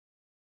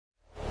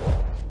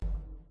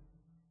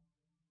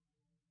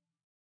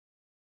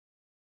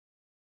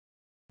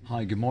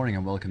Hi, good morning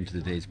and welcome to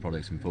today's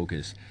Products in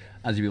Focus.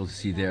 As you'll be able to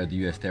see there,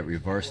 the US30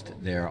 reversed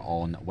there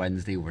on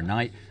Wednesday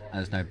overnight and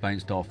has now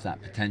bounced off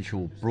that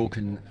potential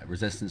broken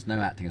resistance,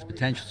 now acting as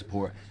potential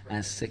support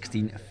at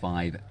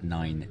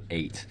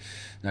 16,598.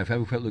 Now if we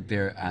have a quick look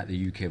there at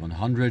the UK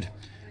 100,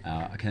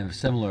 a kind of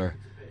similar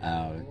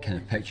kind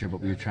of picture,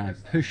 but we were trying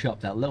to push up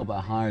that little bit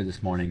higher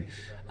this morning,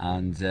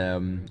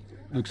 and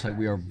looks like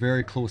we are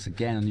very close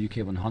again on the UK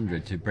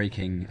 100 to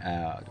breaking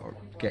or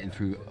getting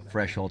through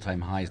fresh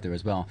all-time highs there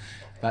as well.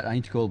 But I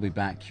need to go all the way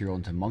back here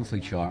onto monthly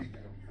chart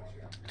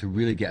to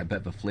really get a bit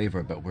of a flavour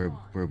about where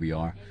we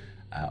are.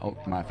 Matter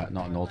of fact,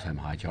 not an all-time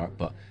high chart,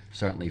 but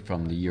certainly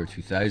from the year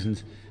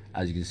 2000.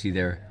 As you can see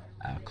there,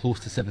 close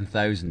to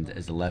 7,000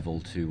 is the level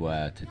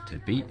to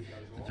beat.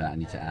 In fact, I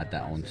need to add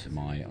that onto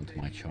my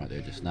chart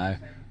there just now.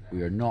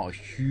 We are not a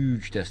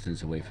huge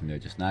distance away from there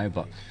just now,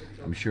 but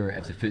I'm sure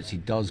if the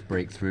FTSE does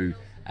break through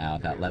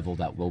that level,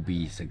 that will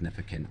be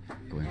significant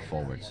going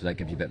forward. So that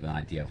gives you a bit of an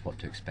idea of what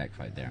to expect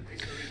right there.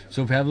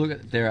 So if we have a look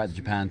at there at the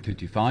Japan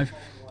 225,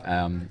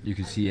 you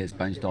can see it's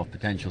bounced off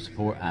potential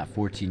support at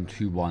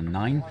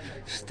 14,219,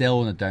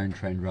 still in a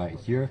downtrend right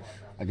here.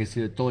 I can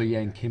see the dollar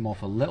yen came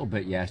off a little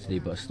bit yesterday,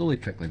 but slowly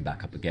trickling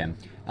back up again.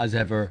 As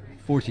ever,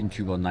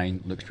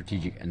 14,219 looks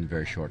strategic in the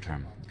very short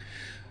term.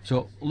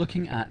 So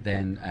looking at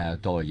then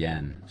dollar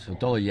yen. So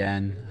dollar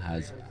yen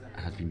has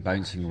been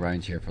bouncing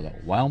around here for a little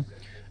while.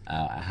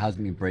 It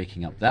hasn't been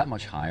breaking up that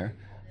much higher.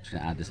 I'm just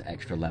going to add this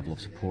extra level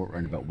of support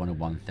around about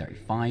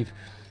 101.35.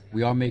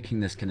 We are making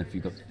this kind of,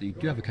 you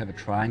do have a kind of a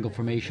triangle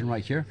formation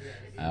right here,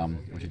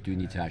 which I do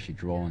need to actually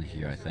draw on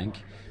here, I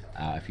think.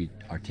 If you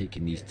are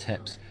taking these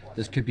tips,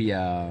 this could be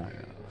a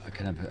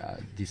kind of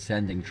a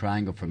descending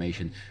triangle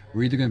formation.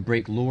 We're either going to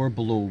break lower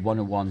below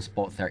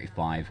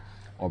 101.35,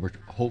 or we're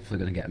hopefully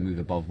going to get a move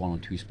above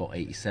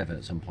 102.87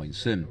 at some point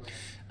soon.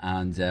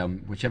 And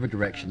whichever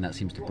direction that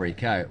seems to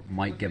break out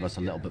might give us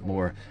a little bit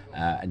more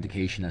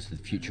indication as to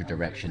the future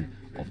direction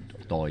of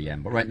dollar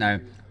yen. But right now,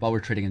 while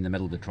we're trading in the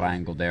middle of the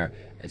triangle there,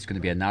 it's going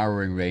to be a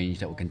narrowing range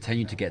that will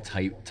continue to get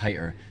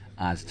tighter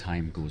as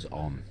time goes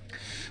on.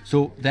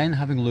 So then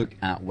having a look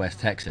at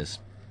West Texas,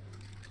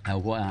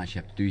 what I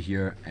actually have to do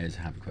here is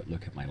have a quick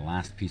look at my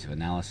last piece of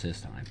analysis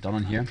that I've done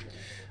on here,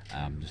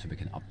 just so we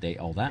can update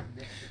all that.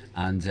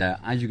 And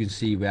as you can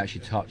see, we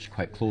actually touched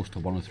quite close to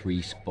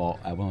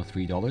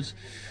 $103,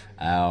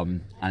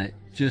 and it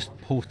just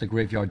post a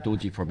graveyard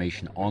doji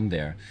formation on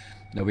there.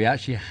 Now we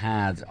actually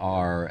had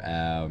our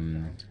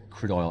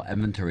crude oil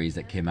inventories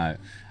that came out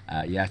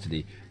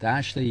yesterday. They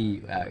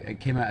actually it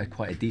came out at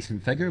quite a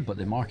decent figure, but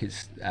the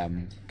markets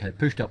kind of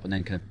pushed up and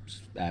then kind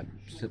of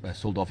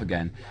sold off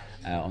again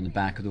on the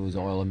back of those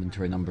oil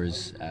inventory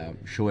numbers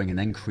showing an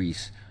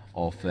increase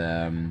of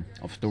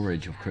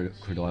storage of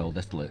crude oil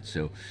distillate.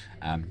 So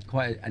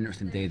quite an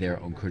interesting day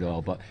there on crude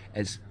oil, but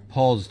it's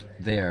paused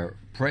there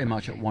pretty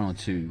much at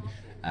 102.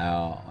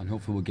 And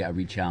hopefully we'll get a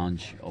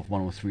re-challenge of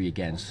 103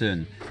 again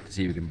soon to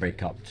see if we can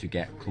break up to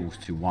get close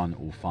to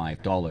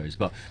 $105.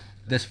 But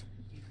this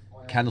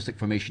candlestick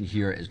formation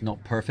here is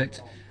not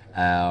perfect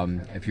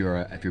if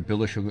you're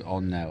bullish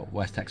on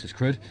West Texas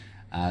crude,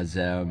 as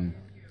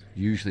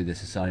usually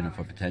this is a sign of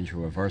a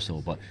potential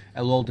reversal, but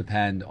it'll all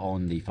depend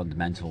on the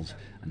fundamentals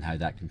and how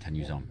that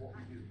continues on.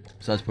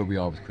 So that's where we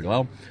are with crude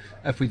oil.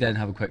 If we then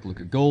have a quick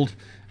look at gold,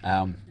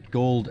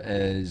 gold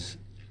is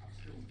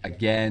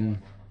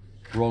again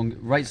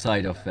right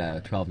side of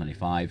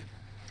 1295,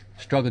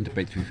 struggling to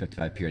break through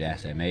 55 period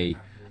SMA.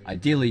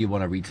 Ideally you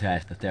want to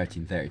retest the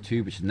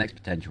 1332, which is the next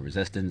potential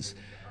resistance.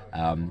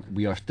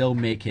 We are still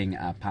making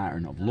a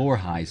pattern of lower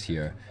highs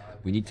here.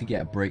 We need to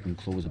get a break and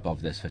close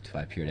above this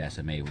 55 period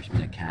SMA, which has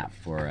been a cap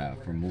for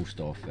most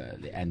of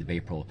the end of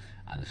April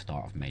and the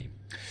start of May.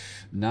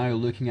 Now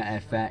looking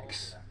at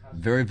FX,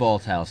 very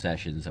volatile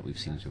sessions that we've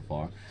seen so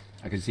far.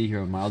 I can see here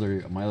on my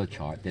other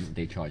chart,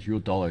 day chart, euro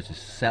dollar is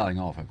just selling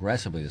off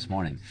aggressively this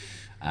morning.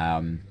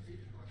 There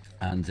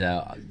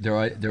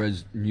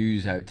is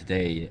news out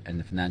today in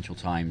the Financial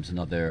Times and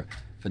other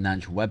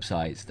financial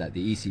websites that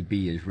the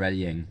ECB is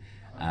readying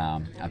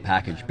a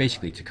package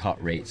basically to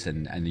cut rates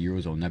in the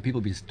Eurozone. Now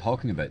people have been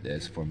talking about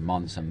this for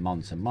months and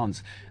months and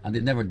months, and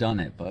they've never done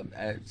it, but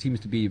it seems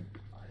to be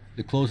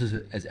the closest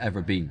it's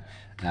ever been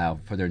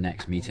for their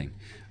next meeting.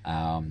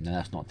 Now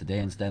that's not today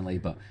incidentally,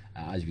 but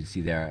as you can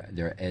see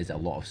there is a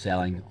lot of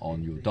selling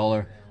on euro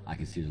dollar. I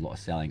can see there's a lot of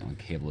selling on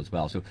cable as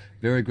well. So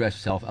very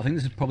aggressive sell. I think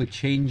this is probably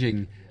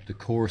changing the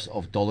course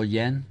of dollar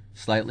yen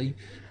slightly.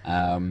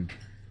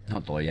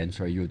 Not dollar yen,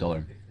 sorry, euro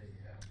dollar.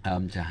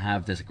 To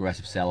have this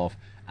aggressive sell-off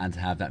and to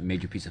have that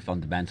major piece of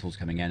fundamentals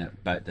coming in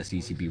about this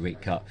ECB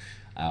rate cut,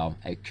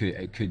 it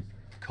could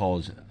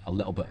cause a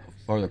little bit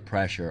further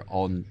pressure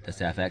on this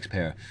FX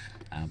pair.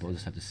 But we'll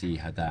just have to see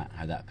how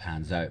that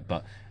pans out.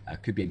 But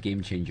it could be a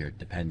game changer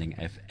depending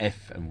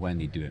if and when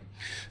they do it.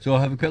 So I'll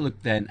have a quick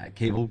look then at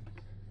cable.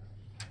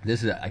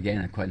 This is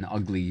again quite an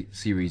ugly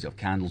series of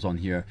candles on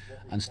here,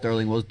 and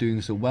sterling was doing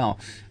so well,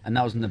 and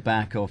that was in the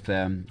back of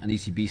an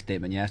ECB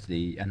statement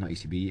yesterday, and not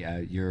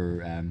ECB,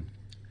 your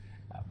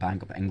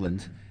Bank of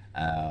England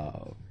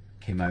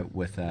came out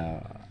with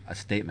a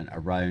statement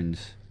around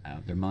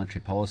their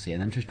monetary policy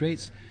and interest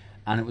rates,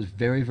 and it was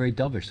very, very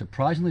dovish,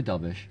 surprisingly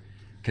dovish,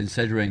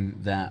 considering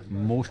that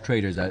most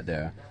traders out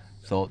there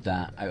thought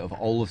that out of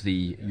all of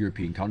the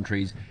European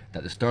countries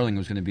that the sterling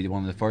was going to be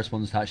one of the first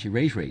ones to actually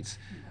raise rates.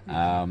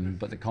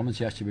 But the comments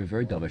yesterday were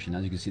very dovish, and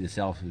as you can see, the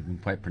sell-off has been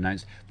quite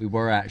pronounced. We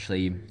were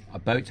actually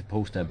about to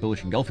post a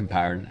bullish engulfing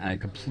pattern, and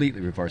it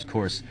completely reversed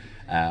course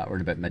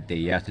around about midday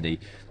yesterday,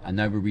 and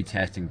now we're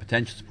retesting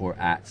potential support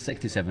at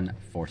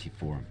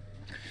 67.44.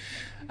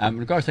 In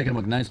regards to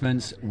economic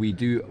announcements,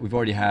 we've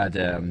already had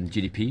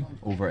GDP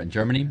over in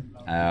Germany,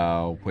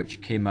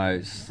 which came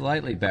out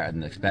slightly better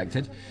than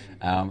expected.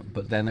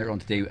 But then later on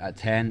today at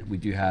 10, we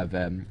do have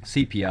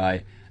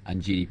CPI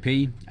and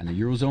GDP in the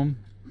Eurozone.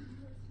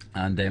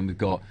 And then we've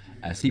got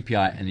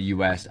CPI in the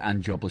US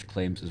and jobless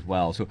claims as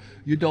well. So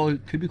your dollar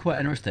could be quite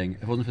interesting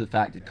if it wasn't for the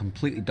fact it's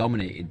completely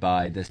dominated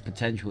by this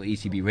potential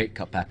ECB rate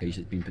cut package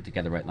that's been put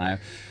together right now.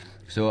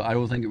 So I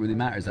don't think it really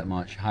matters that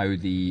much how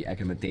the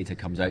economic data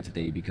comes out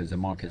today, because the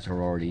markets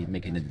are already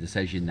making the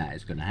decision that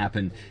it's going to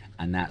happen,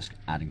 and that's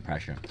adding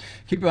pressure.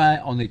 Keep your eye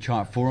on the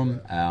chart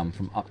forum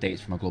from updates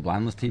from our global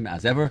analyst team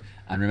as ever,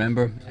 and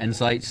remember,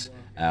 insights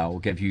will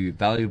give you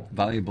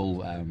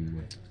valuable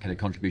kind of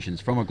contributions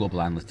from our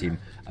global analyst team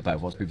about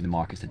what's moving the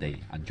markets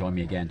today. And join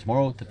me again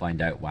tomorrow to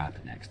find out what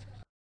happens next.